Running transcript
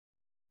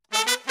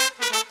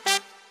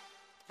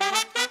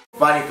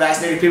Finding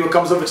fascinating people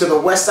comes over to the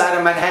west side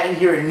of Manhattan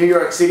here in New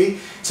York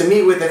City to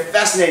meet with a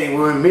fascinating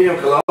woman, Miriam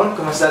Colon.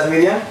 ¿Cómo estás,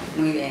 Miriam?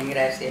 Muy bien,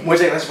 gracias.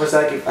 Muchas gracias por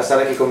estar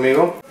aquí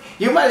conmigo.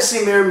 You might have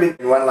seen Miriam in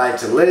One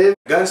Life to Live,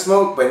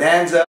 Gunsmoke,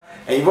 Bonanza,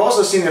 and you've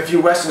also seen a few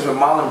westerns with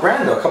Marlon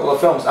Brando, a couple of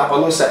films,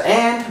 Appaloosa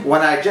and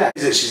One-Eyed Jack.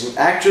 She's an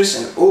actress,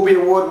 an Obie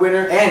Award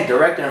winner, and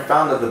director and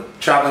founder of the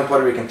traveling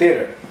Puerto Rican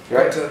theater.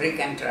 Right? Puerto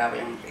Rican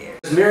traveling theater.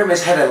 Miriam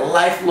has had a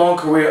lifelong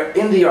career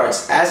in the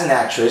arts as an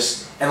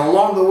actress, and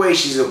along the way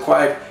she's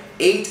acquired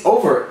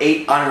over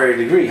eight honorary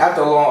degrees.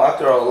 After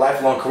a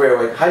lifelong career,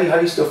 like, how do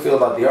you still feel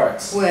about the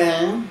arts?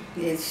 Well,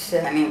 it's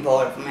an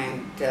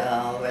involvement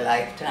of a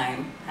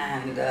lifetime,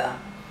 and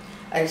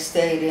I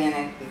stayed in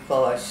it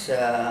because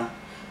I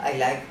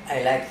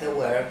like the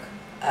work,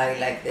 I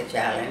like the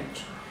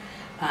challenge,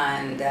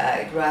 and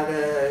I'd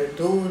rather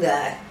do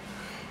that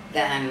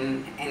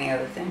than any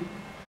other thing.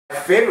 My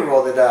favorite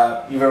role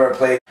that you've ever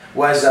played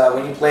was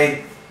when you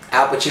played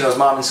Al Pacino's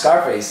mom in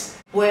Scarface.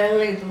 Well,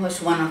 it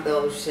was one of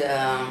those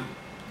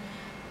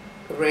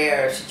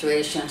rare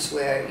situations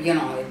where, you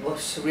know, it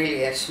was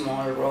really a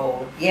small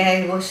role. Yeah,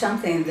 it was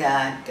something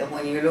that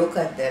when you look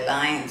at the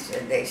lines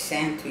that they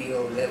sent to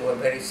you, they were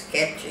very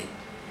sketchy.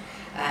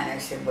 And I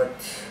said,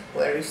 but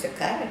where is the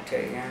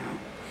character, you know?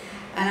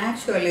 And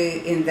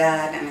actually in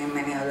that and in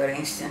many other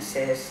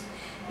instances,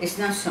 it's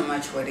not so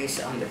much what is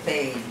on the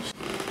page,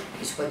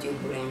 it's what you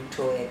bring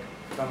to it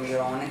from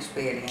your own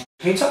experience.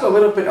 Can you talk a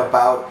little bit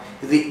about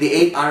the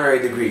 8 honorary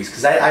degrees?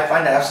 Because I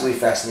find that absolutely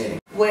fascinating.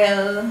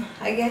 Well,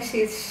 I guess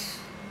it's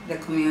the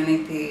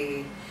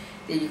community,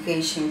 the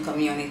education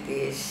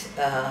community's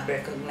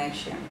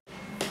recognition.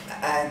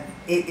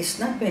 It's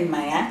not been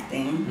my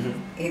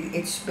acting,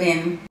 it's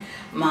been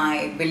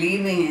my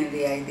believing in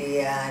the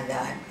idea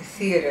that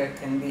theater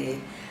can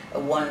be a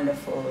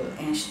wonderful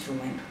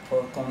instrument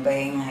for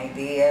conveying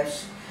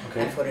ideas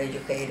and for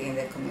educating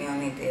the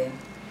community.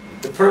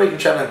 The Puerto Rican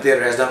Traveling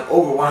Theater has done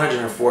over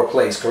 104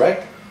 plays,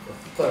 correct?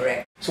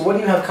 Correct. So what do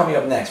you have coming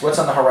up next? What's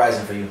on the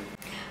horizon for you?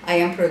 I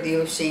am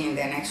producing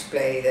the next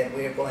play that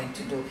we're going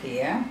to do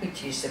here,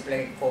 which is a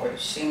play called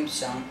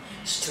Simpson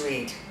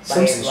Street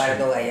by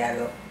Eduardo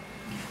Gallardo.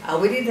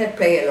 We did that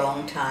play a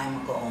long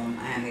time ago,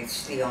 and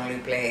it's the only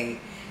play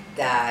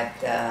that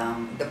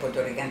the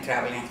Puerto Rican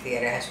Traveling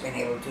Theater has been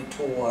able to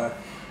tour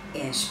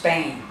in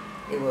Spain.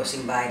 It was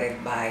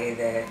invited by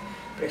the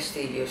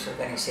prestigious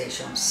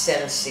organization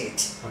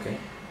Celsit,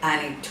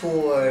 and it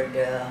toured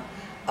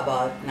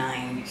about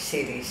 9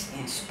 cities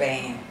in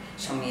Spain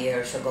some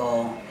years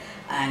ago,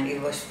 and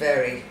it was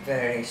very,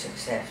 very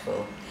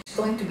successful. It's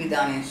going to be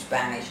done in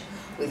Spanish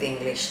with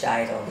English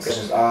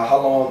titles. How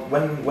long?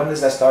 When does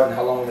that start, and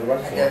how long will it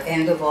run for? At the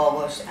end of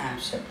August and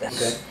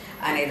September,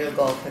 and it'll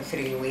go for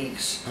 3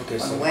 weeks.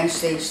 On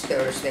Wednesdays,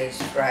 Thursdays,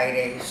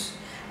 Fridays,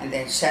 and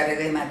then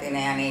Saturday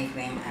matinee and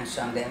evening, and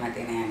Sunday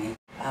matinee and evening.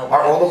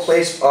 Are all the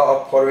plays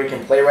of Puerto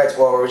Rican playwrights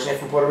all originated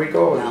from Puerto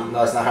Rico? No.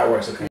 No, that's not how it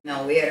works. Okay.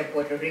 No, we are a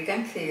Puerto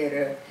Rican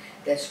theater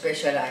that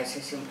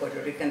specializes in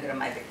Puerto Rican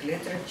dramatic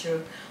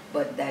literature,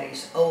 but that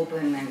is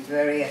open and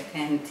very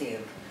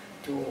attentive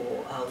to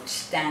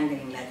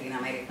outstanding Latin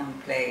American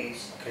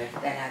plays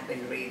that have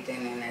been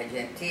written in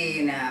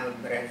Argentina,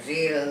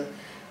 Brazil,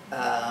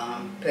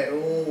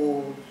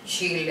 Peru,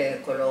 Chile,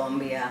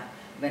 Colombia,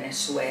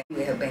 Venezuela.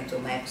 We have been to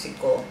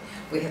Mexico,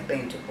 we have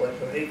been to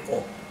Puerto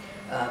Rico,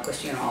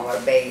 because you know our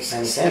base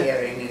is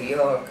here in New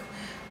York.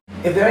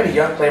 If there are any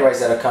young playwrights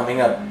that are coming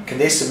up, can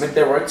they submit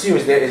their work to you?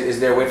 Is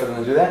there a way for them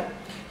to do that?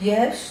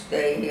 Yes,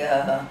 they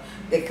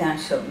can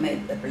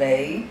submit the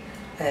play.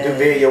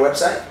 Via your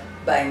website?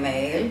 By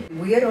mail.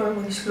 We are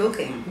always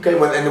looking. Okay,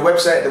 well, and the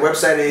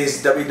website is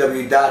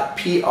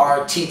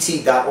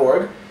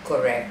www.prtt.org.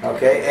 Correct.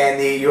 Okay, and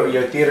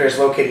your theater is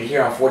located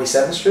here on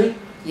 47th Street?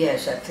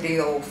 Yes, at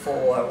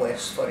 304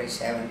 West 47th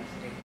Street.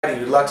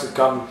 You'd like to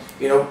come,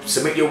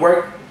 submit your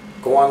work,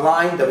 go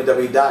online,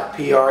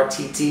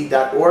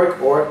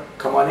 www.prtt.org, or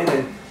come on in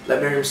and let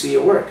Miriam see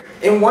your work.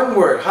 In one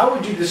word, how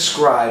would you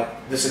describe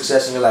the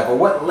success in your life, or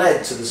what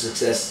led to the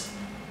success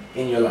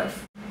in your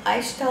life?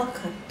 I stuck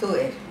to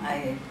it.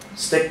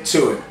 Stick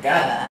to it.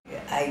 Got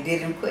it. I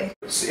didn't quit.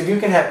 So if you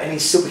can have any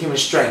superhuman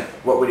strength,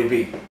 what would it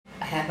be?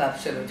 I have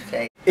absolute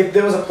faith. If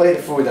there was a plate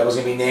of food that was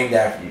going to be named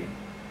after you,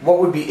 what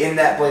would be in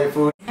that plate of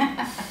food?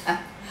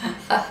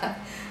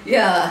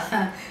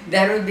 Yeah,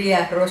 that would be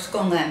arroz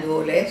con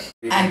gandules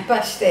and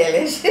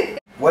pasteles.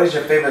 What is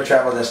your favorite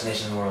travel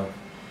destination in the world?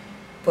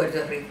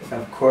 Puerto Rico.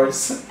 Of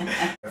course.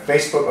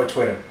 Facebook or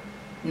Twitter?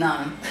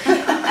 None.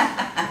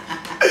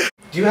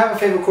 Do you have a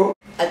favorite quote?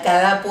 A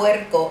cada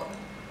puerco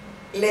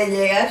le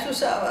llega su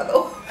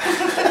sábado.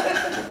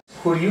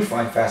 Who do you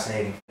find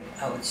fascinating?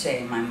 I would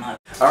say my mother.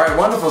 All right,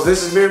 wonderful.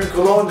 This is Miriam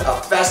Colon,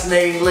 a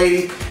fascinating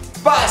lady.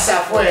 ¡Pasa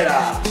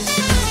afuera!